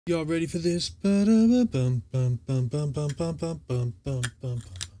Y'all ready for this?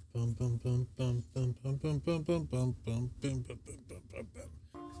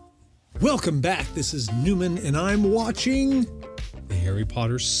 Welcome back. This is Newman, and I'm watching the Harry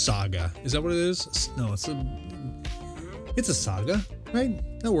Potter saga. Is that what it is? No, it's a saga, right?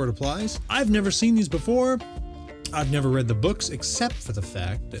 That word applies. I've never seen these before. I've never read the books, except for the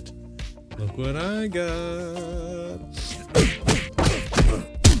fact that look what I got.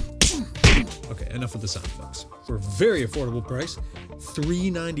 Okay, enough with the sound effects. For a very affordable price,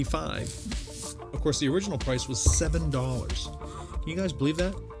 $3.95. Of course, the original price was $7. Can you guys believe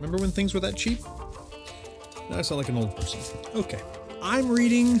that? Remember when things were that cheap? Now I sound like an old person. Okay, I'm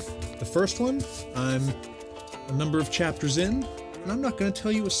reading the first one. I'm a number of chapters in, and I'm not going to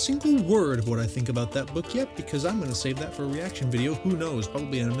tell you a single word of what I think about that book yet, because I'm going to save that for a reaction video. Who knows?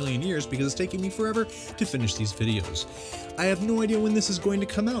 Probably in a million years, because it's taking me forever to finish these videos. I have no idea when this is going to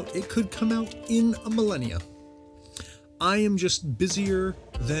come out. It could come out in a millennia. I am just busier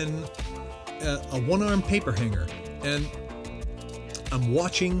than a one-armed paper hanger, and I'm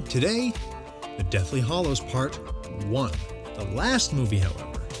watching today the Deathly Hallows Part 1. The last movie,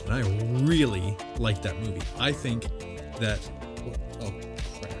 however, and I really like that movie. I think that... Oh,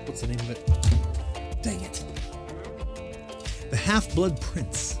 crap. What's the name of it? Dang it. The Half-Blood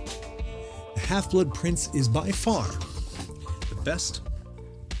Prince. The Half-Blood Prince is by far the best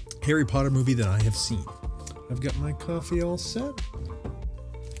Harry Potter movie that I have seen. I've got my coffee all set.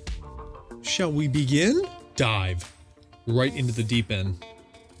 Shall we begin? Dive right into the deep end.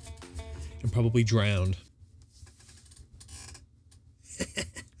 And probably drowned.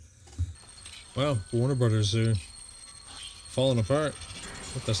 Wow, Warner Brothers are falling apart.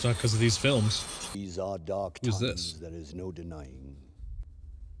 But that's not because of these films. These are dark Who's times, this? there is no denying.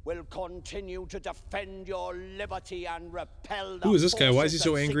 Will continue to defend your liberty and repel the Who is this guy? Why is he forces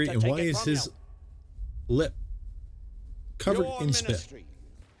so that seek angry? to And take why it is from his you. lip covered Your in spit? ministry.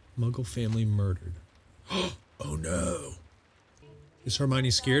 Muggle family murdered. Oh no. Is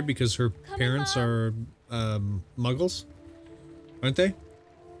Hermione scared because her parents are Muggles? Aren't they?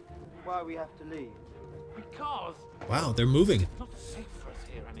 Why we have to leave? Because Wow, they're moving. it's not safe for us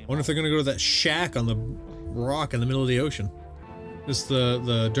here anymore. I wonder if they're gonna go to that shack on the rock in the middle of the ocean. This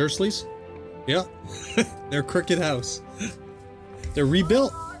the Dursleys? Yeah. Their cricket house. They're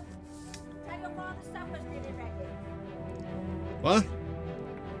rebuilt. What?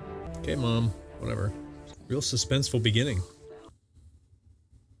 Okay, Mom. Whatever. Real suspenseful beginning.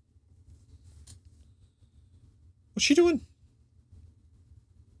 What's she doing?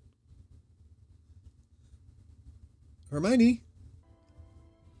 Hermione?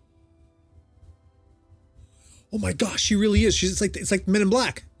 Oh my gosh, she really is. It's like Men in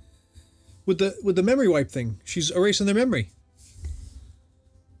Black. With the memory wipe thing. She's erasing their memory.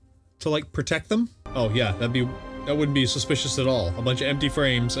 To like protect them? Oh yeah, that wouldn't be suspicious at all. A bunch of empty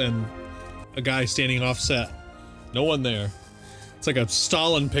frames and a guy standing offset. No one there. It's like a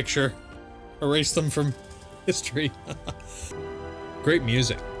Stalin picture. Erase them from history. Great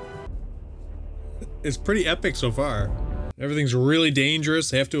music. It's pretty epic so far. Everything's really dangerous.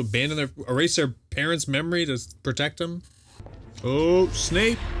 They have to erase their parents' memory to protect them. Oh,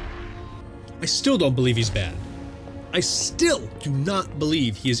 Snape. I still don't believe he's bad. I still do not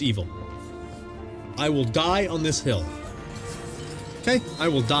believe he is evil. I will die on this hill. Okay? I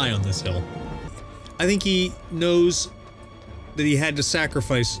will die on this hill. I think he knows that he had to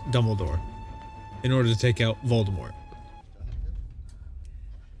sacrifice Dumbledore in order to take out Voldemort.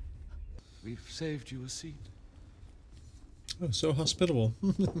 We've saved you a seat. Oh, so hospitable.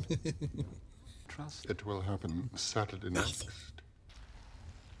 Trust. It will happen Saturday next.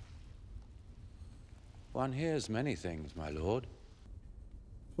 One hears many things, my lord.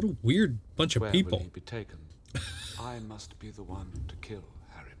 What a weird bunch of Where people. will he be taken? I must be the one to kill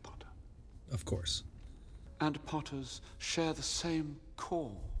Harry Potter. Of course. And Potters share the same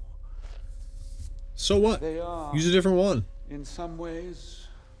core. So what? They are, Use a different one. in some ways,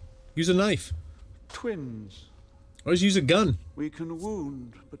 Use a knife. twins. Or just use a gun. We can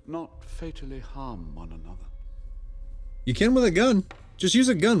wound, but not fatally harm one another. You can with a gun. Just use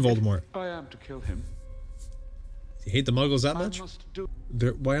a gun, Voldemort. I am to kill him. You hate the Muggles that I much? must do.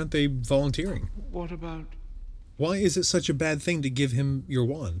 Why aren't they volunteering? What about? Why is it such a bad thing to give him your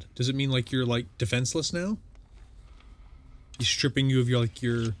wand? Does it mean like you're like defenseless now? He's stripping you of your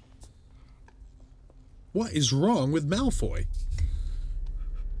What is wrong with Malfoy?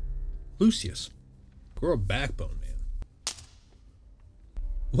 Lucius, grow a backbone, man.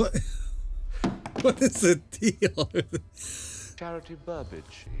 What? What is the deal? Charity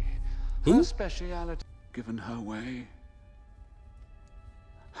Burbage. Who? Her speciality. Given her way.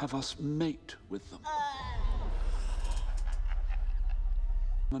 have us mate with them.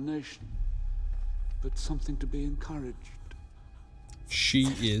 A nation, but something to be encouraged. She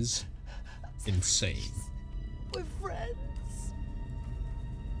is insane. We're friends.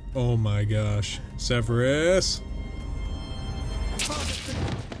 Oh my gosh. Severus.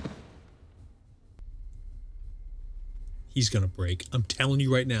 He's gonna break. I'm telling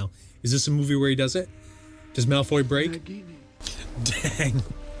you right now. Is this a movie where he does it? Does Malfoy break? Dang.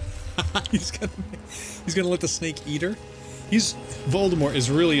 he's gonna let the snake eat her. Voldemort is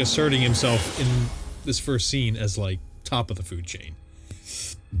really asserting himself in this first scene as like top of the food chain.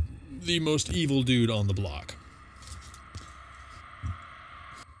 The most evil dude on the block.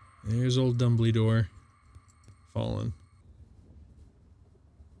 There's old Dumbledore. Fallen.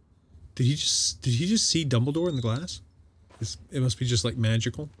 Did he just see Dumbledore in the glass? It must be just like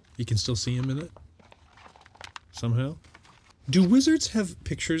magical. You can still see him in it. Somehow. Do wizards have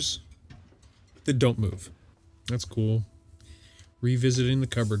pictures that don't move? That's cool. Revisiting the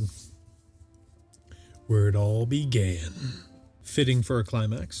cupboard. Where it all began. Fitting for a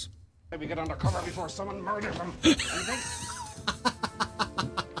climax. Maybe get undercover before someone murders him.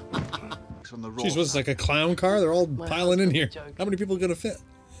 Jeez, what's like a clown car? They're all piling in here. How many people are gonna fit?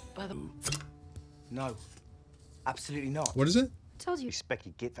 No. Absolutely not. What is it? Told you. Respect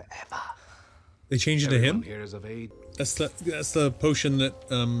you get forever. They changed it to him? Here is of aid. That's the potion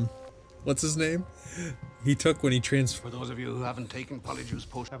that what's his name? He took when he transferred. For those of you who haven't taken Polyjuice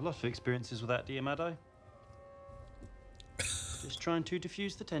potion. I've lots of experiences with that, dear Maddo. Just trying to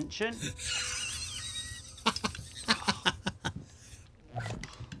diffuse the tension.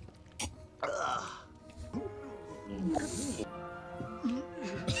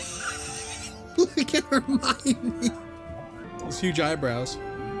 Look at Hermione. Those huge eyebrows.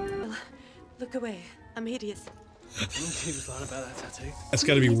 Look away. I'm hideous. She was lying about that tattoo. That's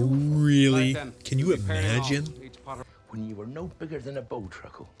got to be really. Can you imagine? When you were no bigger than a bow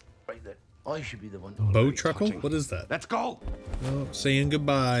truckle, right? That I should be the one. Bow truckle? What is that? Let's go. Oh, saying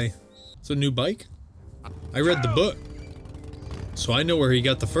goodbye. It's a new bike. I read the book, so I know where he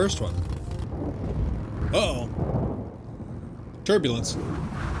got the first one. Uh-oh. Turbulence.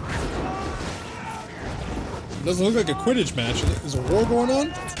 Doesn't look like a Quidditch match. Is a war going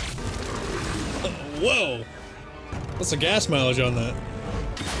on? Whoa! What's the gas mileage on that?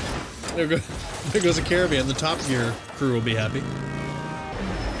 There goes a caravan. The Top Gear crew will be happy.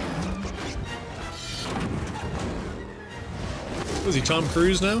 Was he Tom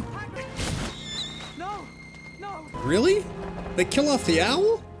Cruise now? No! No! Really? They kill off the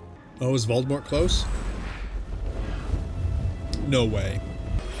owl? Oh, is Voldemort close? No way.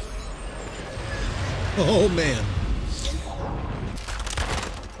 Oh, man.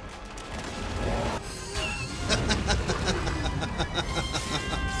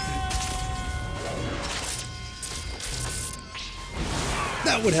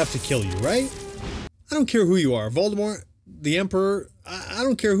 That would have to kill you, right? I don't care who you are. Voldemort, the Emperor, I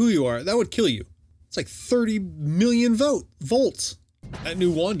don't care who you are. That would kill you. It's like 30 million volts. That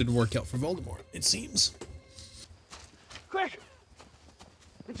new wand didn't work out for Voldemort, it seems. Quick!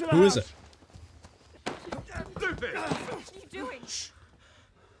 Into the Who house. is it? Stupid! What are you doing?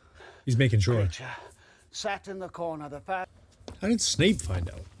 He's making sure. Creature sat in the corner. The fat. How did Snape find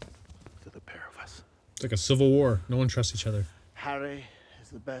out? To the pair of us. It's like a civil war. No one trusts each other. Harry is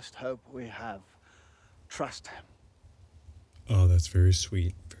the best hope we have. Trust him. Oh, that's very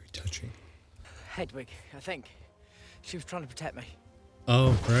sweet. Very touching. Hedwig, I think. She was trying to protect me.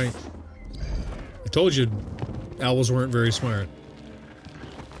 Oh, right. I told you owls weren't very smart.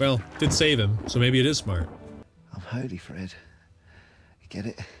 Well, did save him, so maybe it is smart. I'm holy, Fred. You get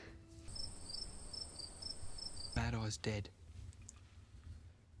it? Bad Eye's dead.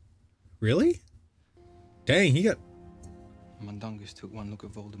 Really? Dang, he got... Mundungus took one look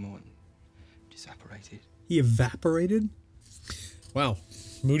at Voldemort and disapparated. He evaporated? Wow.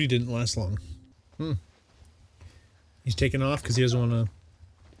 Moody didn't last long. He's taking off because he doesn't want to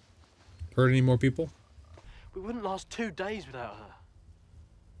hurt any more people? We wouldn't last 2 days without her.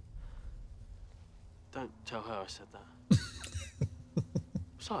 Don't tell her I said that.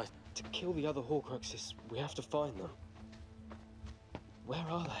 Besides, to kill the other Horcruxes, we have to find them. Where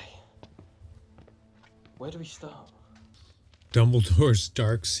are they? Where do we start? Dumbledore's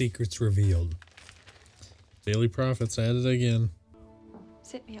dark secrets revealed. Daily Prophets at it again.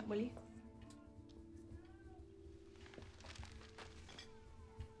 Sit me up, will you?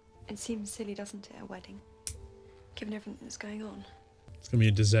 It seems silly, doesn't it, a wedding? Given everything that's going on. It's gonna be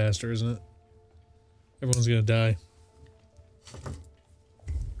a disaster, isn't it? Everyone's gonna die.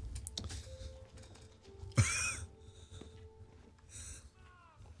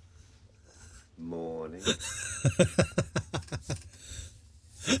 morning.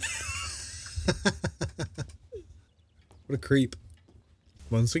 What a creep.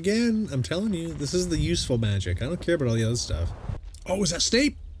 Once again, I'm telling you, this is the useful magic. I don't care about all the other stuff. Oh, is that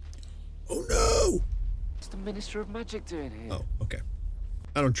Snape? Oh no! What's the Minister of Magic doing here? Oh, okay.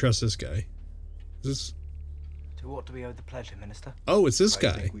 I don't trust this guy. Is this... To what do we owe the pleasure, Minister? Oh, it's this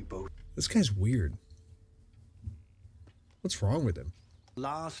guy. think we both... This guy's weird. What's wrong with him?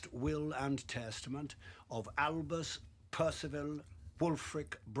 Last will and testament of Albus Percival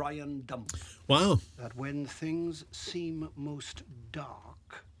Wulfric Brian Dump. Wow. That when things seem most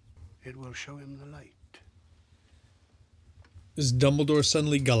dark, it will show him the light. Is Dumbledore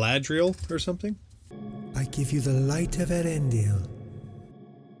suddenly Galadriel or something? I give you the light of Erendil,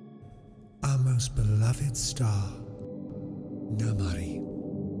 our most beloved star, Namari.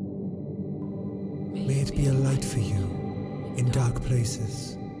 May it be a light for you in dark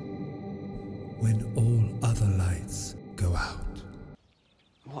places when all other lights go out.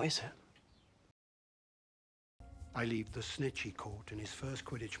 What is it? I leave the snitchy coat in his first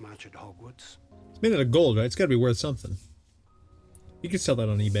Quidditch match at Hogwarts. It's made out of gold, right? It's got to be worth something. You could sell that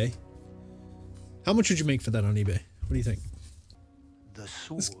on eBay. How much would you make for that on eBay? What do you think? The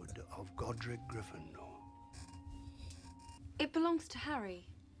sword of Godric Gryffindor. It belongs to Harry.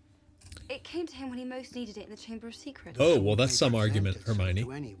 It came to him when he most needed it in the Chamber of Secrets. Oh, well, that's some argument,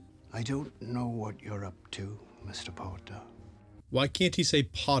 Hermione. I don't know what you're up to, Mr. Potter. Why can't he say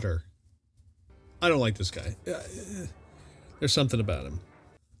Potter? I don't like this guy. There's something about him.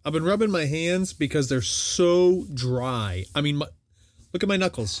 I've been rubbing my hands because they're so dry. I mean, look at my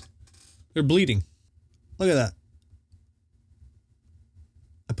knuckles. They're bleeding. Look at that.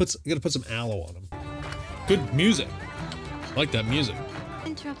 I gotta put some aloe on them. Good music. I like that music.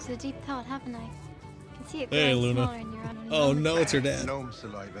 Interrupted a deep thought, haven't I? I can see it Hey, growing Luna. smaller in your own. Oh no, it's her dad. Gnome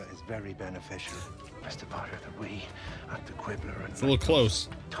saliva is very beneficial. Mr. Potter, the we at the Quibbler and It's a little close.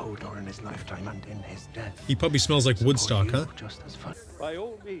 told during his lifetime and in his death. He probably smells like Woodstock, huh? Just as fun. By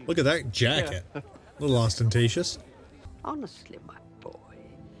all means. Look at that jacket. A little ostentatious. Honestly, my boy,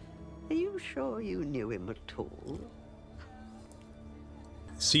 are you sure you knew him at all?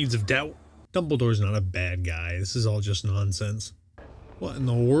 Seeds of doubt. Dumbledore's not a bad guy. This is all just nonsense. What in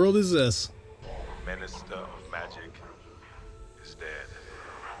the world is this? Minister of Magic is dead.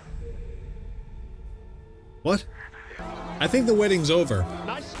 What? I think the wedding's over.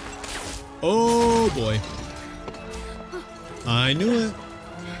 Nice. Oh boy. I knew it.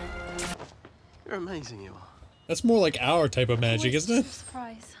 You're amazing, you are. That's more like our type of magic, isn't it?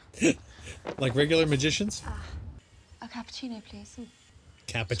 Surprise. Like regular magicians? A cappuccino, please.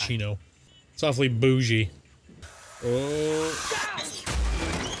 Cappuccino. It's awfully bougie. Oh.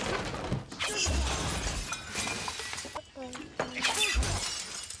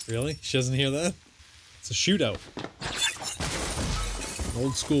 Really? She doesn't hear that? It's a shootout. An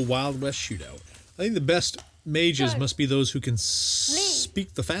old school Wild West shootout. I think the best mages must be those who can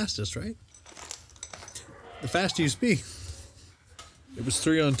speak the fastest, right? The faster you speak. It was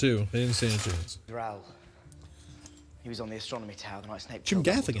 3-on-2. They didn't say any chance. Drow. He was on the astronomy tower the night Snape Jim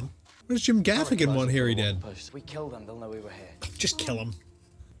killed Gaffigan? What does Jim Gaffigan want Harry dead? If we kill them, they'll know we were here. Just kill him.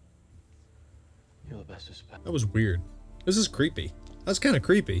 You're the best suspect. That was weird. This is creepy. That's kind of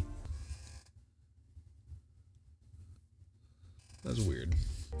creepy. That's weird.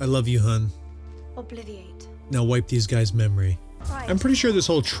 I love you, hun. Obliviate. Now wipe these guys' memory. Right. I'm pretty sure this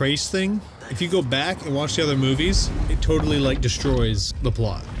whole trace thing, if you go back and watch the other movies, it totally like destroys the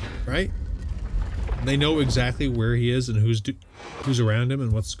plot, right? They know exactly where he is and who's around him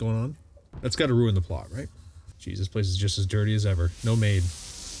and what's going on. That's got to ruin the plot, right? Jeez, this place is just as dirty as ever. No maid.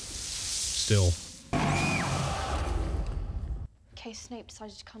 Still. In case Snape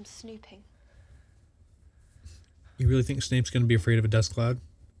decided to come snooping. You really think Snape's going to be afraid of a dust cloud?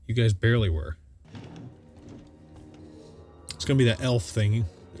 You guys barely were. It's going to be that elf thing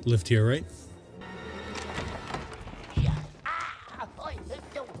that lived here, right?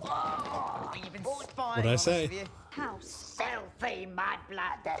 What'd I say? House. Selfie, mad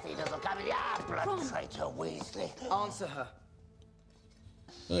blood, dirty little comedy, blood traitor Weasley. Answer her.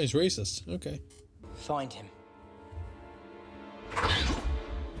 Oh, he's racist. Okay. Find him.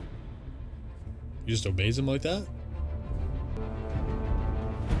 You just obeys him like that?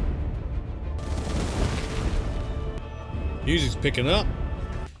 Music's picking up.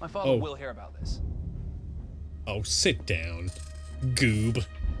 My father will hear about this. Oh, sit down, goob.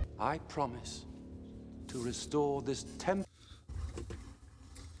 I promise to restore this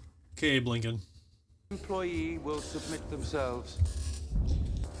Okay, Blinken. employee will submit themselves.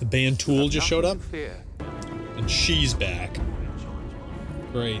 The band Tool just showed up, Fear. and she's back.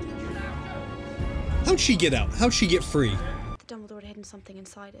 Great. How'd she get out? How'd she get free? The Dumbledore had hidden something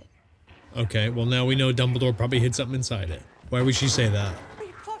inside it. Okay, well now we know Dumbledore probably hid something inside it. Why would she say that?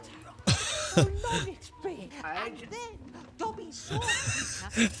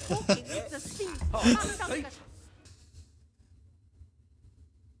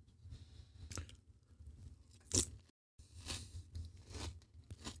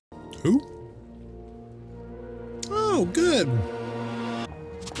 Who? Oh, good.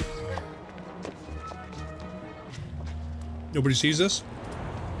 Nobody sees this?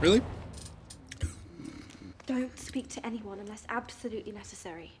 Really? Don't speak to anyone unless absolutely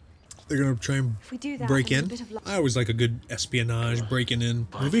necessary. They're gonna try and If we do that, break then in. a bit of luck. I always like a good espionage breaking in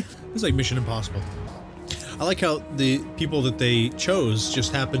movie. It's like Mission Impossible. I like how the people that they chose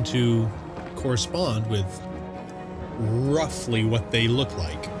just happen to correspond with roughly what they look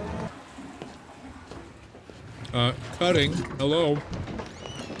like. Cutting. Hello.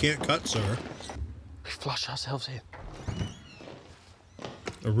 Can't cut, sir. We flush ourselves in.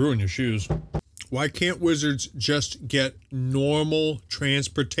 Or ruin your shoes. Why can't wizards just get normal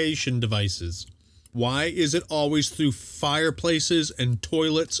transportation devices? Why is it always through fireplaces and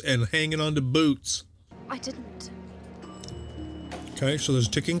toilets and hanging onto boots? I didn't. Okay, so there's a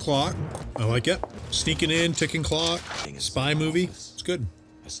ticking clock. I like it. Sneaking in, ticking clock. Spy movie. It's good.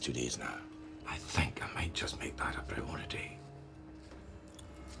 That's 2 days now. I think I might just make that a priority.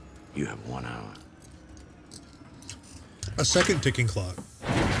 You have 1 hour. A second ticking clock.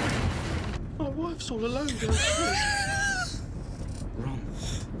 My wife's all alone downstairs. Ron,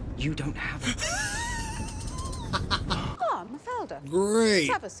 you don't have it. Oh, Mafalda. Great.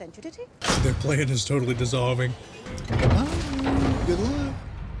 Travis sent you, did he? Their plan is totally dissolving. Bye. Good luck.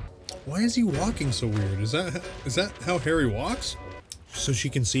 Why is he walking so weird? Is that how Harry walks? So she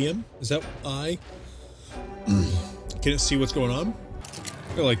can see him? Is that I? Can it see what's going on?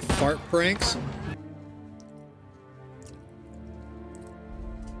 They're like fart pranks.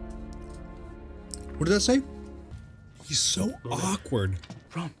 What did that say? He's so awkward.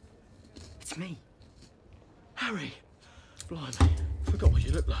 Ron, it's me. Harry. Blimey, forgot what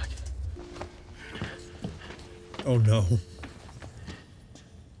you look like. Oh no.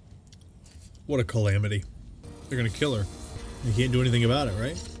 What a calamity. They're gonna kill her. You can't do anything about it,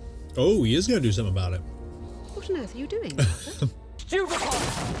 right? Oh, he is gonna do something about it. What on earth are you doing, Mafalda?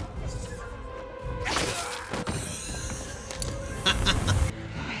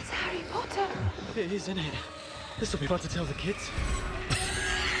 It's Harry Potter. It is, isn't it? This will be fun to tell the kids.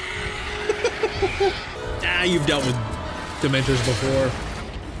 Ah, you've dealt with Dementors before.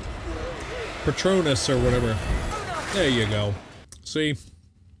 Patronus or whatever. There you go. See?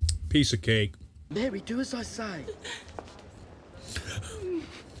 Piece of cake. Mary, do as I say.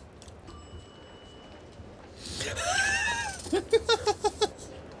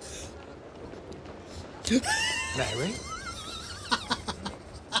 Mary?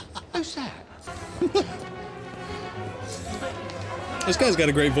 Who's that? This guy's got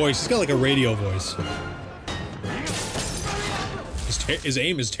a great voice. He's got like a radio voice. His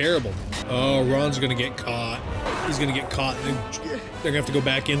aim is terrible. Oh, Ron's gonna get caught. He's gonna get caught and they're gonna have to go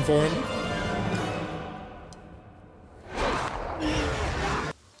back in for him.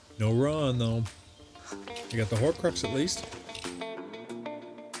 No Ron though. You got the Horcrux at least.